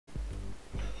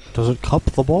Does it cup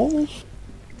the balls?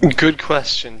 Good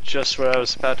question. Just what I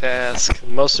was about to ask.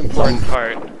 Most important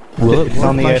part. Will it It's work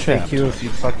on the my FAQ shaft? if you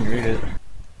fucking read it.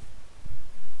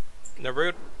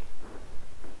 Naruto.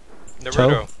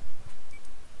 Toe?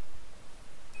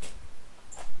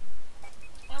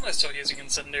 Why am I still using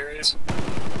incendiaries?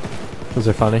 Is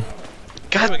it funny?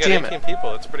 God we got damn 18 it.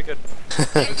 people, it's pretty good.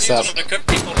 I was using them to cook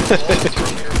people for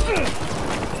earlier,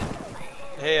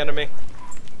 Hey, enemy.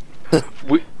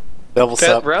 Double That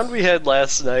sup. round we had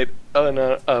last night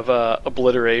of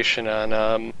obliteration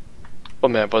on what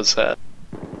map was that?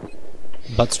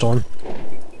 Buttstorm.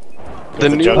 The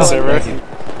new junk one. server? It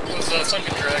was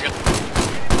Sunken Dragon.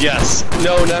 Yes.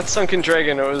 No, not Sunken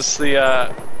Dragon. It was the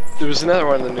there was another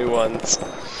one of the new ones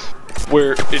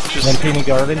where it just Lampini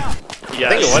Garden? yes. I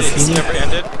think it was. It's never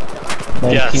ended.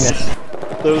 Yes.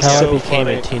 That was How so I became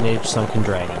funny. a teenage sunken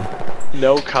dragon.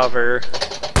 No cover.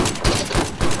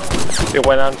 It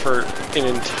went on for an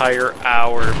entire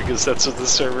hour because that's what the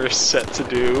server is set to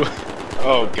do.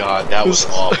 Oh god, that was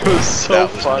awful. It was so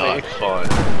that was funny. not fun.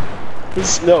 It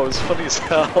was funny as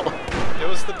hell. It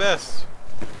was the best.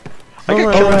 I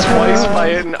got killed twice by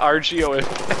an RGO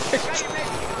impact.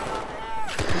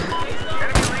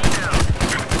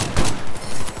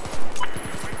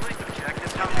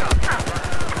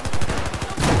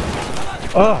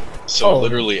 Oh! So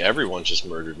literally everyone just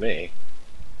murdered me.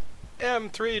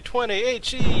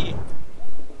 M320HE!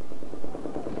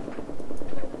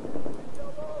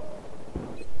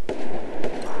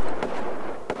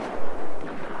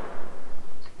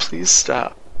 Please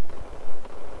stop.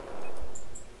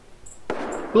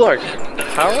 Lark,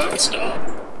 how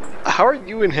are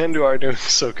you and Henduar doing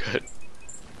so good?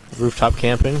 Rooftop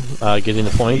camping, getting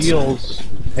the points. Heals.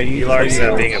 He likes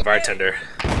being a bartender.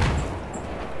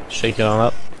 Shake it on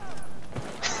up.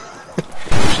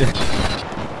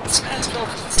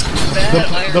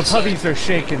 The puppies are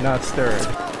shaken, not stirred.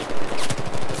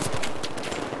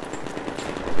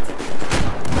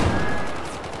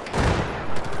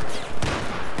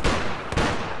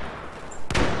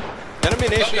 Enemy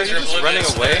nation, are you just running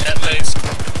away?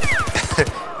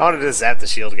 I wanted to zap the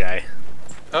shield guy.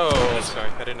 Oh, sorry,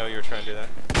 I didn't know you were trying to do that.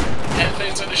 Head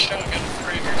fades with a shotgun,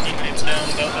 three of your teammates down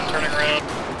without them turning around.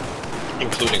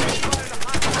 Including me.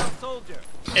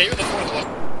 Yeah, you're the fourth one.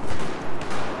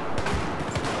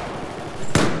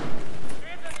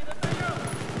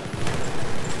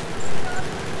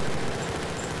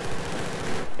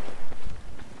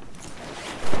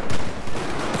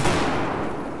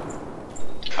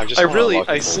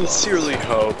 I sincerely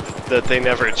hope that they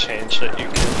never change that you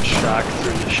can shock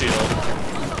through the shield.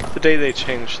 The day they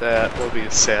change that will be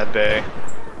a sad day.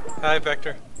 Hi,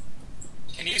 Vector.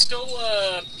 Can you still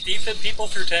defib people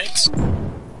through tanks?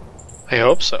 I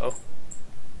hope so.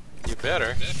 You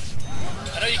better.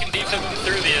 I know you can defib them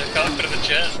through the cockpit of a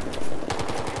jet.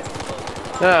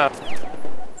 Ah,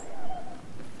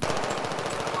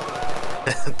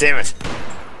 Damn it.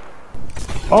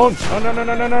 Oh,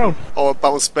 no. Oh, it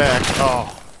bounced back.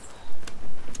 Oh.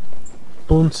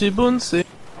 Boonsy boonsy.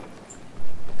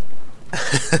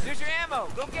 Here's your ammo.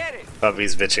 Go get it.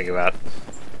 Puppy's bitching about.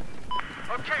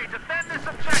 Okay, defend this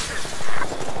objective.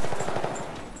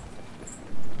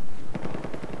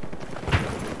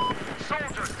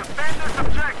 Soldiers, defend this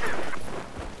objective.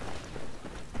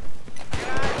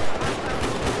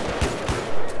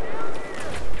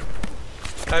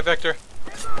 Hi, Vector.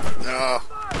 No.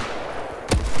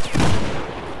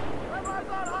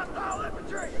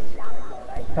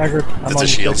 Haggard, I'm Does on the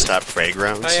shield you. stop frag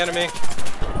rounds? Hi, enemy.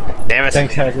 Damn it.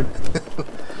 Thanks, Haggard.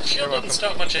 Shield doesn't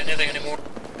stop much of anything anymore.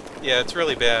 Yeah, it's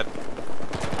really bad.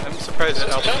 I'm surprised that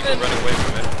Alpha people running away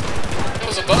from it. It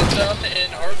was a bug down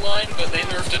in Hardline, but they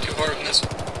nerfed it too hard in this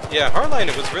one. Yeah, Hardline,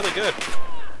 it was really good.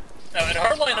 No, in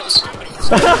Hardline it was stupid.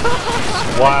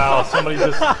 Wow, somebody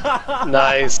just...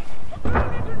 nice.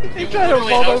 He tried to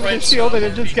roll over the shield and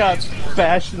it just got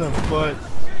bashed in the foot.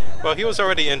 Well, he was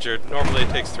already injured. Normally it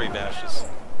takes 3 bashes.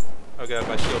 Oh god,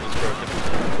 my shield is broken.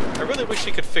 I really wish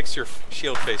you could fix your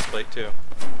shield faceplate too.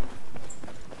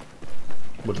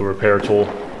 With the repair tool.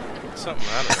 Something,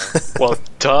 I don't know. Well,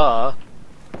 duh.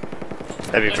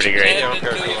 That'd be pretty great. You can't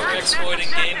until you're exploiting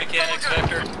game mechanics,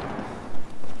 Vector.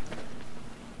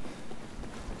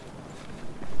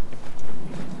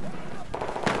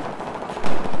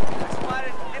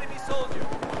 Spotted enemy soldier.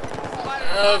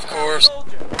 Of course. I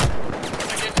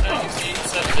get use the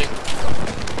 870.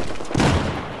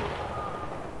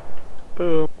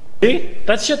 Boom. See?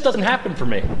 That shit doesn't happen for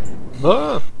me.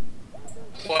 Ah.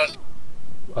 What?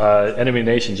 Enemy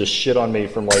nation just shit on me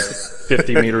from like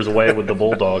 50 meters away with the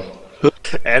bulldog.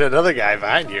 And another guy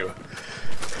behind you.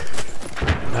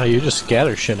 No, you're just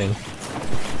scatter shitting.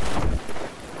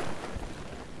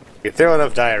 You throw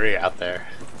enough diarrhea out there,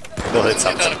 they'll hit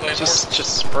something.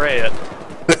 Just spray it.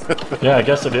 Yeah, I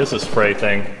guess it is a spray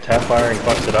thing. Tap firing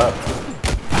fucks it up.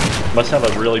 Must have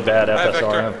a really bad Hi,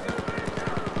 FSRM.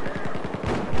 Victor.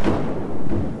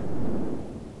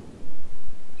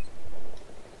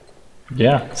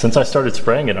 Yeah, since I started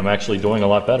spraying it, I'm actually doing a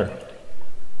lot better.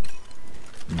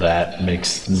 That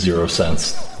makes 0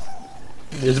 sense.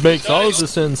 It makes all the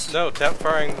sense. No, tap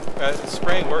firing,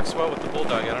 spraying works well with the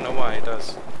bulldog. I don't know why it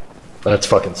does. That's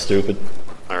fucking stupid.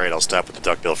 Alright, I'll stop with the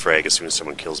duckbill frag as soon as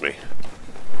someone kills me.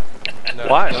 No,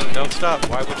 Why? Don't stop.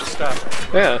 Why would you stop?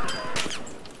 Yeah.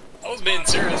 I was being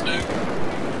serious, dude.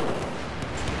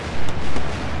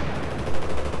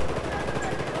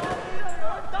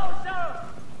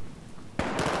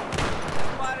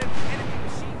 Spotted enemy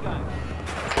machine gun.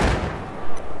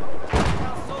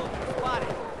 Soldier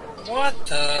spotted. What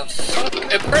the fuck?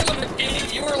 At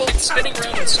present, you were like spinning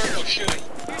around in circles shooting.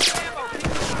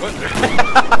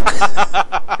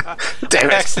 Damn I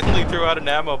it! accidentally threw out an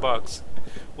ammo box.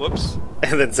 Whoops.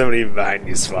 And then somebody behind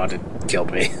you spawned and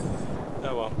killed me.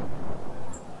 Oh well.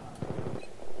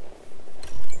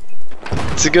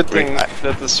 It's a good thing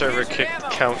that the server kicked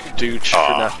Count Douche for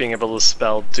not being able to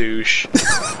spell douche.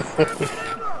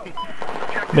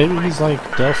 Maybe he's like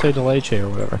Dulce de Leche or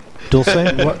whatever. Dulce?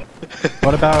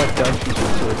 What about Dungeons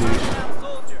to a douche?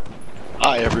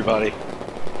 Hi, everybody.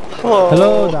 Hello.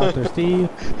 Hello, Dr. Steve.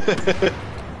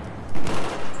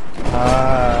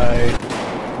 Hi.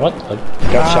 What? I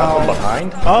got shot from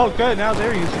behind? Oh, good. Now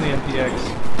they're using the MPX.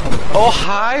 Oh,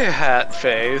 hi, hat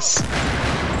face.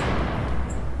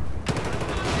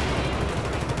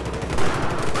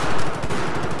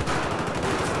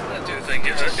 I do think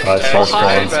it's It's so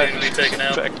going strange. to be taken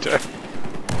out. Vector.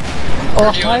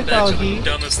 Oh, You hi, and Max are the doggy.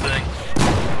 dumbest thing.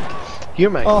 You're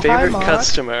my Oh, hi, favorite Mark.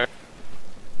 customer.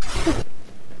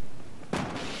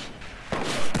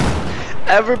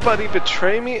 Everybody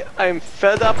betray me. I'm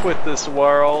fed up with this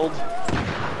world.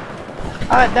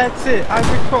 That's it. I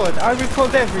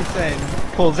record everything.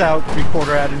 Pulls out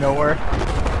recorder out of nowhere.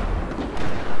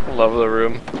 Love the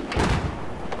room.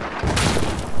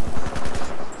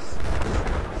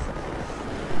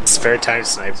 Spare time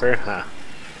sniper, huh?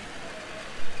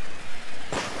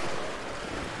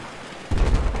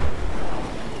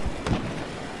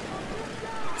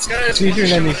 This guy is It's easier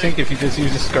than you one-shotting- think if you just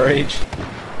use a Scourge.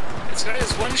 This guy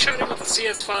is one-shotting with the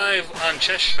CS5 on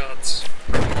chest shots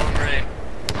from long range.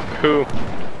 Who?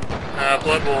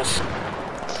 Blood Wolf.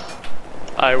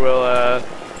 I will,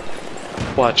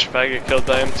 watch if I get killed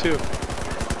by him too.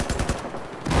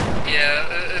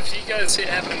 Yeah, if you guys see it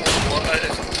happen more than one,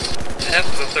 if it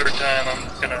happens a third time,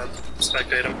 I'm gonna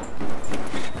spectate him.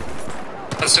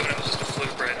 I'm assuming it was just a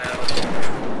fluke right now.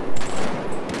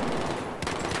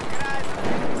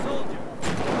 Soldier.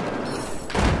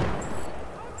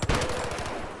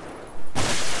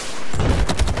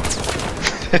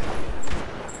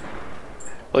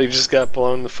 Well, you just got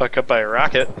blown the fuck up by a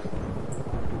rocket.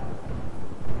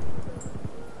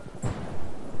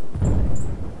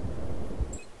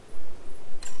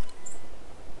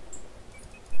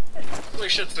 We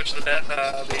should switch the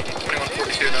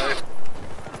 2142 knife.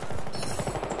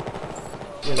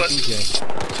 But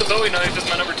the Bowie knife is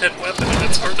my number 10 weapon, and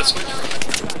it's hard to switch from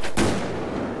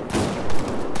it.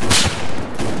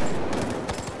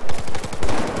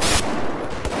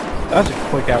 That was a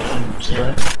quick out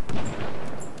sprint.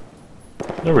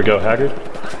 There we go, Haggard.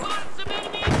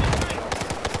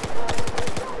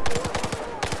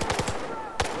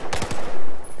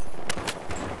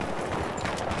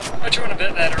 I try to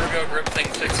bet that ergo grip thing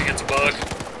thinks he gets a bug.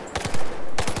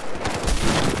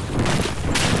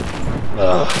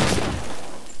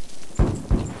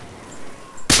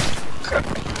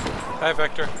 Hi,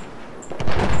 Vector.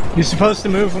 You're supposed to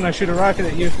move when I shoot a rocket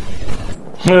at you.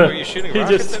 Were you shooting He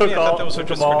rockets just at me? took I thought all- those were took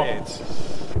just them all. grenades.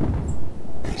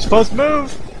 Supposed to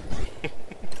move.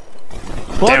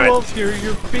 Damn Blood it. Wolf, you're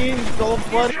being all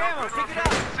bloody. Ammo, pick it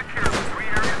up.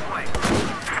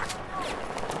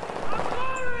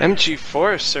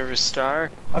 MG4 service star.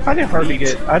 I find it hard to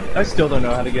get. I still don't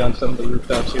know how to get on some of the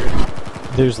rooftops here.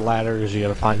 There's ladders you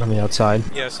gotta find on the outside.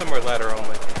 Yeah, some are ladder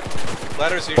only.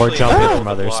 Ladders usually jump in the in middle from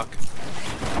of the others. block.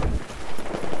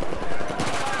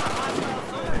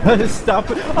 Stop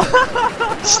it.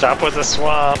 Stop with the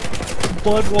swamp.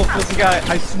 Blood Wolf was the guy.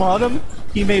 I smawed him.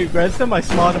 He made res them. I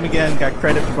smawed him again. Got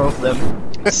credit for both of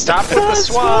them. Stop with the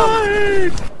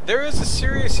swamp. There is a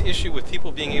serious issue with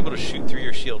people being able to shoot through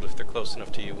your shield if they're close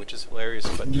enough to you, which is hilarious,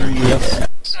 but Yes.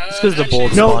 It's because the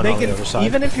bullets No, spawn they on the can. other side.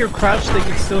 Even if you're crouched, they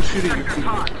can still shoot at your feet.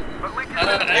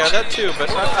 Yeah, that too, but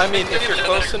I mean, if you're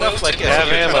close enough, like if have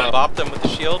you're trying to ammo. bop them with the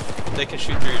shield, they can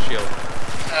shoot through your shield.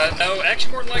 No,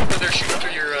 actually more than likely they're shooting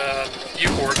through your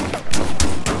U-port.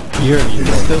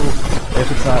 It's still,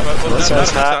 if it's not, Well, not if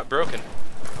it's hot. not broken.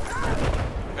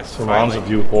 That's Surrounds a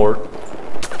finally. viewport.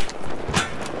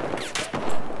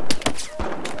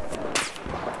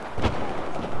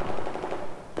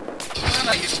 I'm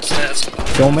not using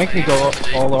stats. don't make me go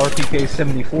all RPK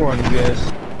 74 on you guys.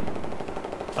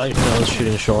 I didn't know I was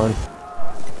shooting Shorin.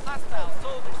 Hostile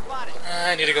soldier spotted.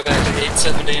 I need to go back to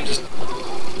 870 and just...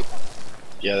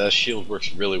 Yeah, that shield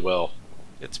works really well.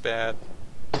 It's bad.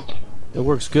 It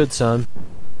works good, son.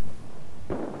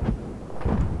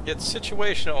 It's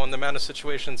situational, and the amount of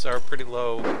situations are pretty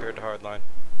low compared to hardline.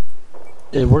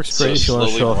 It works So great if you want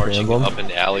to slowly show off your marching emblem. up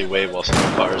an alleyway while some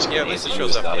cars Yeah, at can least it aim you shows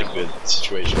is up not the a emblem. good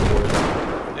situation for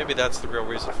it. Maybe that's the real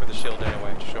reason for the shield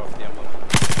anyway, to show off the emblem.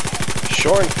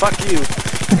 Shorin, fuck you.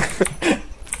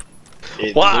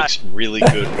 It Why? looks really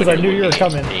good when I knew you were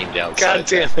coming. aimed outside. God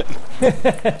damn it.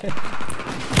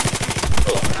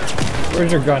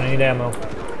 Where's your gun? I need ammo.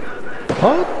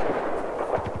 What?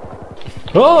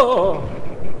 Oh!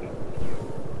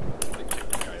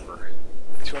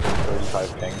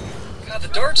 235 ping. God, the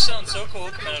darts sound so cool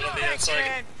coming out of the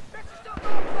outside.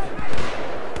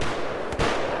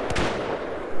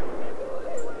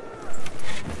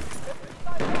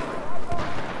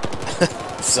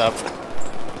 What's up?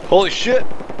 Holy shit.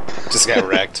 Just got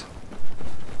wrecked.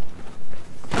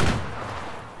 The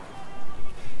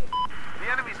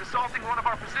enemy's assaulting one of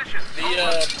our positions.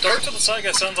 The dart to the side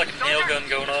guy sounds like a nail gun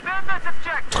going on. Defend this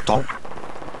objective. Don't.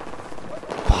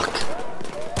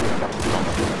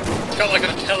 It's got like a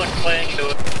metallic clang to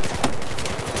it.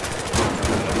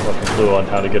 Fucking clue on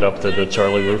how to get up to the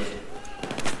Charlie roof.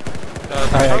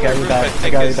 Alright, I got your back. I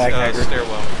got your back, Hacker.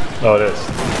 Stairwell. Oh, it is.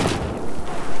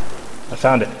 I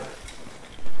found it.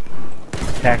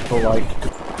 Tactical light.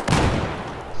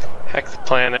 Heck the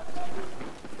planet.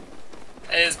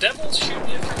 Is Devils shooting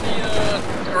you from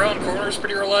the around corners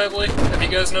pretty reliably? Have you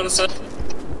guys noticed that?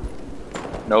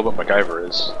 No, but MacGyver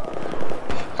is.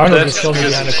 I don't know if That's he's still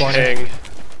because behind the of corner. ping.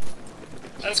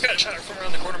 I just got shot from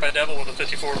around the corner by Devil with a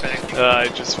 54 ping. I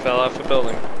just fell off a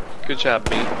building. Good job,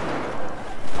 B.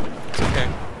 It's okay.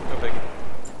 No big.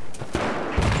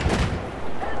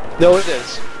 No, it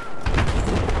is.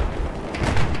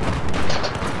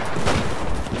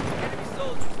 Enemy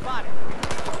soldier spotted.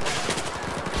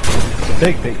 It's a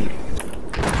big biggie.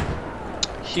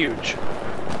 Huge.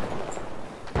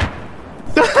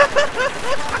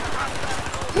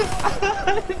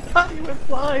 Not even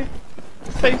fly.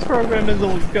 Space program is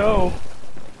always go.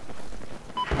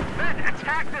 Men,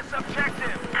 attack this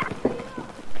objective.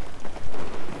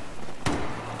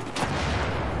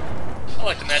 I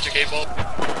like the magic 8 ball.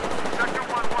 Sector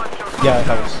 1-1 shows Yeah,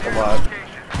 that was a lot.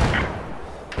 location.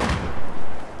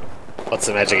 What's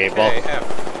the magic 8 ball? Okay, F.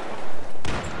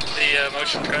 The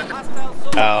motion tracker. Hostile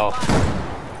soldier Oh.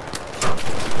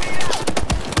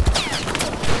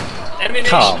 Enemy nation,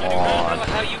 Come I do not on. know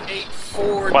how you ate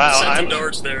 4 Wow, sets I'm of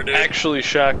darts there, dude. Actually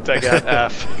shocked I got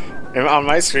F. And on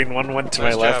my screen, one went to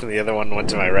Nice my left job. and the other one went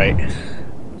to my right.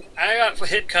 I got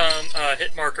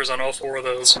hit markers on all 4 of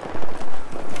those.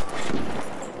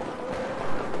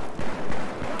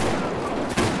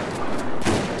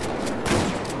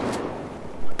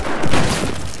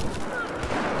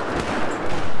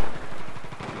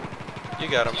 You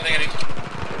got him. I think I need...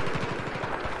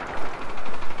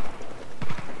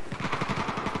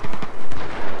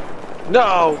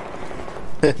 No!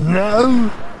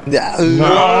 No!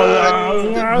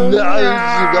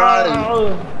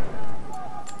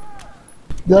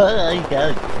 No, I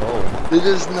gotta go. It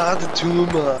is not a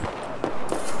tumor.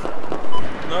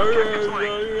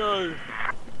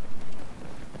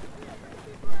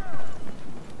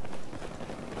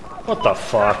 What the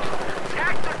fuck?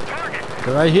 attack this target.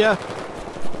 They're right here.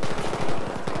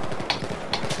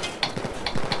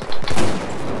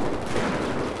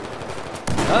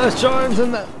 Ah, the Shorin's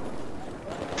in there.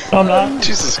 I'm not.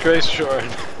 Jesus Christ, Shorin.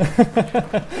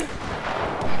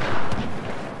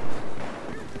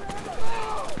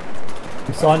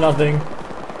 We saw nothing.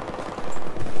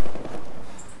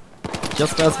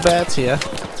 Just us bats here.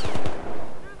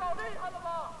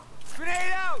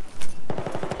 Grenade out.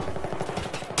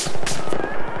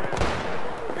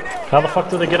 How the fuck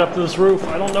do they get up to this roof?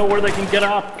 I don't know where they can get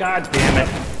up. God damn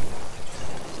it.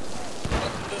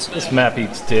 This map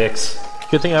eats dicks.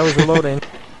 Good thing I was reloading.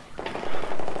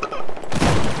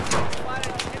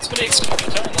 It's been extended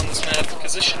time on this map,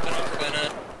 because this should have been over by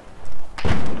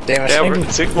now. Damn it. Yeah,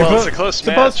 it's a close Supposed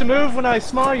match. to move when I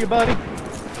smile you, buddy.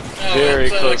 No, Very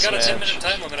it's, close got a match. 10-minute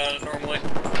time limit on it normally,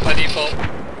 by default.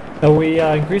 No, we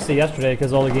increased it yesterday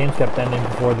because all the games kept ending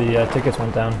before the tickets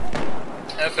went down.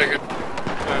 I figured.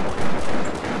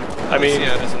 I mean,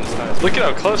 yeah, it isn't as high as look at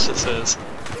how close this is.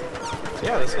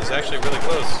 yeah, this is actually really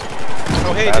close.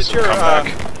 Oh, hey, Massive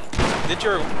comeback. did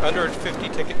your under 50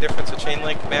 ticket difference a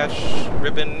Chainlink match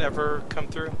ribbon ever come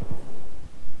through?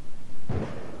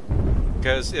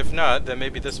 Because if not, then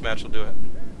maybe this match will do it.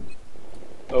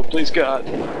 Oh, please God.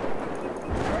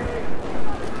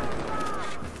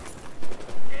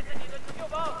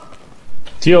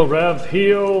 Teal Rev,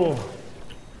 heal!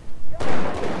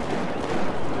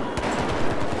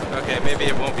 Okay, maybe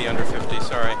it won't be under 50,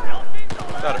 sorry.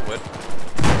 Thought it would.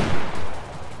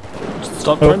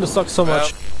 Stop trying to suck so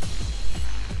much.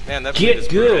 Man, that bleed is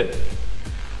Get brutal. good!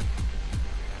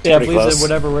 Yeah, pretty please close. at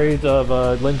whatever rate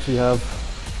of links you have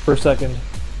per second.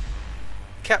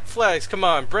 Cap flags, come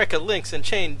on, break a links and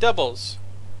chain doubles.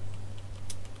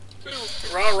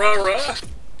 Rah, rah, rah.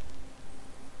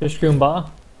 Fish Goomba.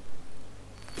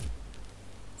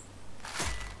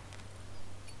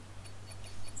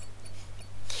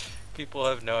 People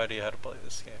have no idea how to play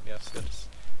this game, yes.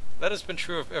 That has been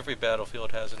true of every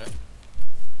Battlefield, hasn't it?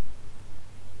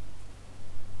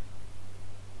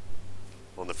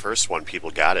 Well, the first one,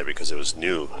 people got it because it was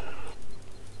new.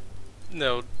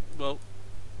 No, well,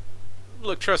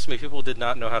 look, trust me, people did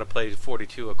not know how to play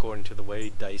 42 according to the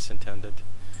way DICE intended.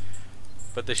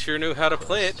 But they sure knew how to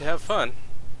play it to have fun,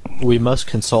 We must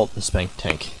consult the spank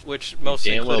tank. which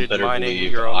mostly Damn well included better mining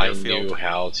believe your own I airfield. knew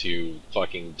how to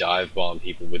fucking dive bomb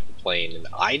people with the plane, and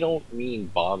I don't mean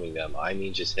bombing them, I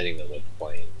mean just hitting them with the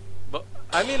plane. But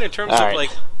I mean, in terms All of right.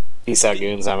 like, Peace out,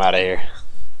 goons. I'm out of here.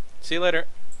 see you later.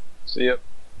 See ya.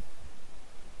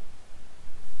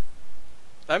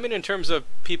 I mean, in terms of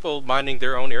people mining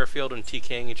their own airfield and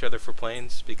TKing each other for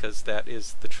planes, because that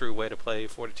is the true way to play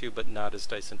 42, but not as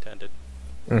DICE intended.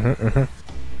 Mm-hmm.